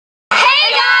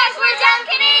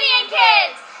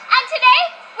today?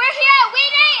 We're here at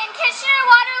WeDay in Kitchener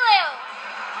Waterloo.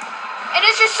 And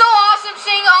it's just so awesome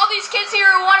seeing all these kids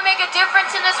here who want to make a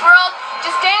difference in this world,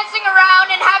 just dancing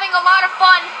around and having a lot of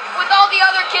fun with all the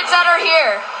other kids that are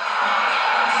here.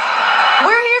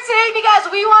 We're here today because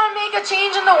we want to make a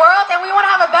change in the world and we want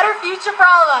to have a better future for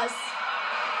all of us.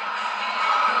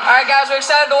 Alright guys, we're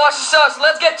excited to watch the show, so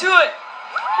let's get to it!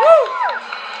 Woo!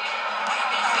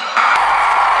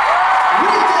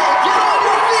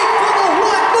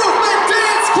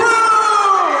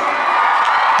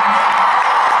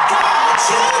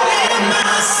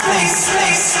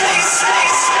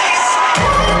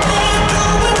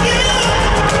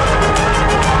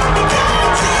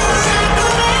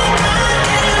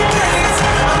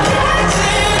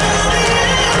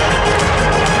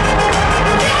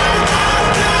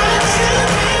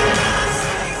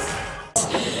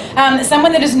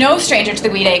 Someone that is no stranger to the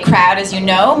WeDay crowd, as you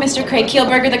know, Mr.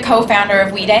 Kielburger, the co-founder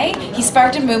of WeDay. He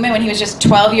sparked a movement when he was just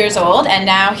 12 years old, and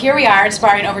now here we are,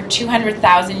 inspiring over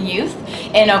 200,000 youth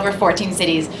in over 14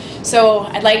 cities. So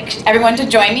I'd like everyone to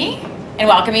join me in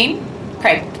welcoming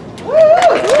Craig.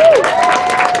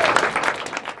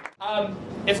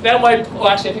 It's now my, well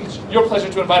actually I think it's your pleasure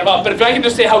to invite him up, but if I can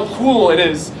just say how cool it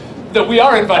is that we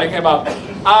are inviting him up.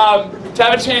 To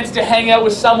have a chance to hang out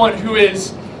with someone who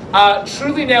is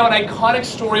truly now an iconic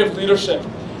story of leadership.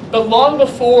 But long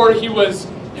before he was,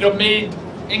 made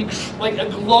like a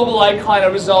global icon,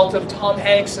 a result of Tom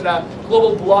Hanks in a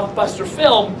global blockbuster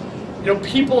film,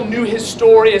 people knew his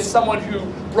story as someone who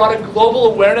brought a global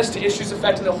awareness to issues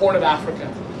affecting the Horn of Africa.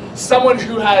 Someone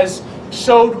who has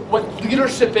showed what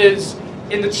leadership is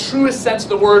in the truest sense of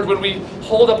the word when we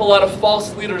hold up a lot of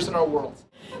false leaders in our world.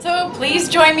 So please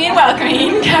join me in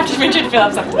welcoming Captain Richard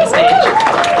Phillips up to the stage.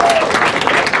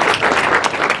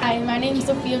 Hi, my name is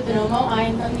Sophia Benomo. I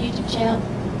am from the YouTube channel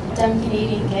Dumb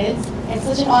Canadian Kids. It's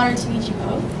such an honor to meet you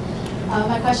both.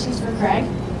 My question is for Craig.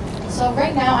 So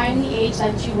right now I'm the age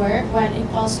that you were when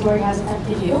Impulse story has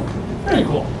affected you. Very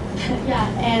cool. Yeah,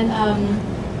 and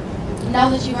now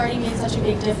that you've already made such a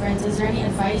big difference, is there any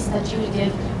advice that you would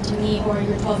give to me or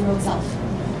your 12-year-old self?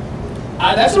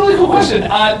 That's a really cool question.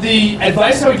 The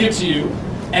advice I would give to you,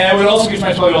 and I would also give to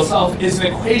my 12-year-old self, is an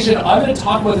equation I'm going to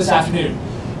talk about this afternoon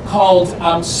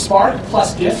called spark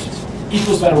plus gift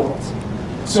equals better world.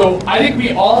 So I think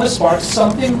we all have a spark,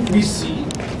 something we see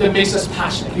that makes us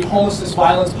passionate. Be homelessness,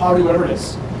 violence, poverty, whatever it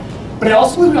is. But I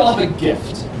also believe we all have a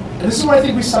gift. And this is what I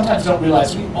think we sometimes don't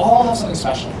realize. We all have something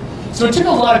special. So it took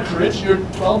a lot of courage. You're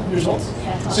 12 years old.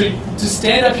 Yeah, so to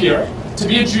stand up here, to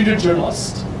be a junior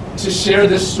journalist, to share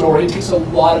this story takes a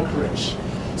lot of courage.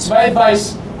 So my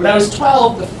advice, when I was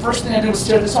 12, the first thing I did was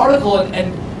stare at this article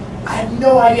and I had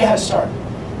no idea how to start.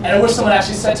 And I wish someone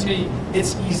actually said to me,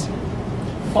 it's easy.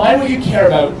 Find what you care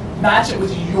about, match it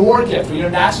with your gift, what you're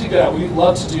naturally good at, what you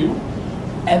love to do,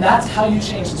 and that's how you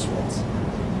change this world.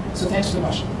 So thanks for the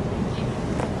question.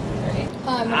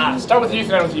 Start with youth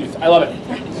and end with youth. I love it.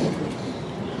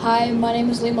 Hi, my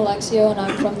name is Liam Alexio, and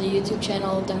I'm from the YouTube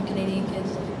channel Dumb Canadian Kids.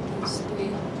 It's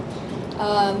 3.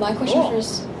 My question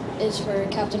is for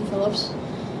Captain Phillips.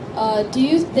 Do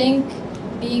you think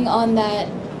being on that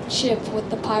ship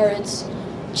with the pirates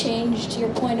changed your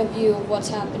point of view of what's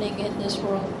happening in this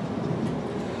world?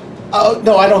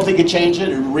 No, I don't think it changed it.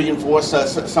 It reinforced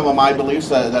some of my beliefs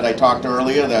that I talked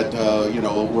earlier, that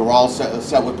we're all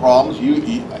set with problems.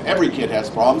 Every kid has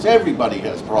problems. Everybody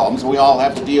has problems. We all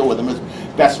have to deal with them as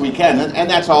best we can. And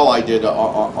that's all I did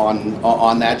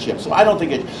on that ship. So I don't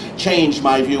think it changed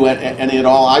my view any at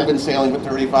all. I've been sailing for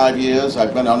 35 years.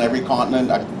 I've been on every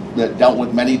continent. I've dealt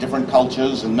with many different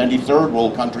cultures and many third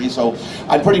world countries, so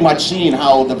I've pretty much seen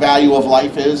how the value of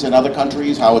life is in other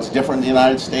countries, how it's different in the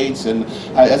United States, and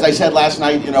as I said last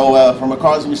night, from a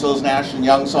Crosby, Stills, Nash and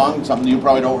Young song, something you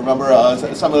probably don't remember,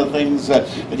 some of the things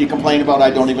that you complain about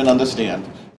I don't even understand.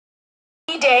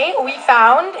 Today we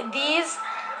found these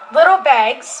little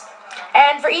bags,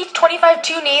 and for each 25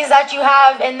 toonies that you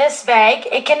have in this bag,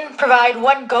 it can provide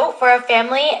 1 goat for a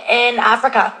family in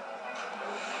Africa.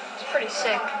 It's pretty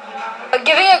sick.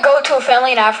 Giving a goat to a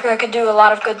family in Africa could do a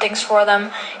lot of good things for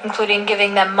them, including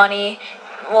giving them money,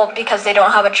 well, because they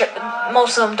don't have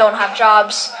most of them don't have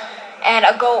jobs, and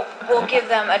a goat will give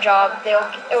them a job.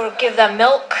 It will give them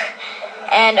milk,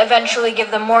 and eventually give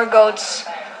them more goats.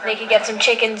 They could get some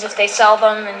chickens if they sell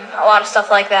them, and a lot of stuff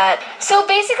like that. So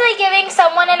basically giving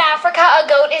someone in Africa a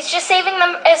goat is just saving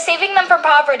them from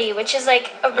poverty, which is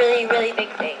like a really, really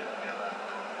big thing.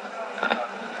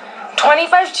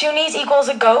 25 toonies equals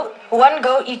a goat. 1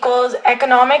 goat equals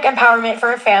economic empowerment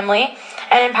for a family,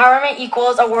 and empowerment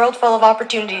equals a world full of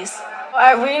opportunities.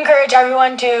 We encourage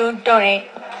everyone to donate.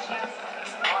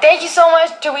 Thank you so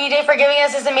much to WeDay for giving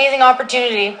us this amazing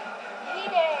opportunity.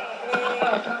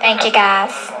 Thank you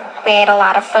guys. We had a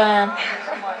lot of fun.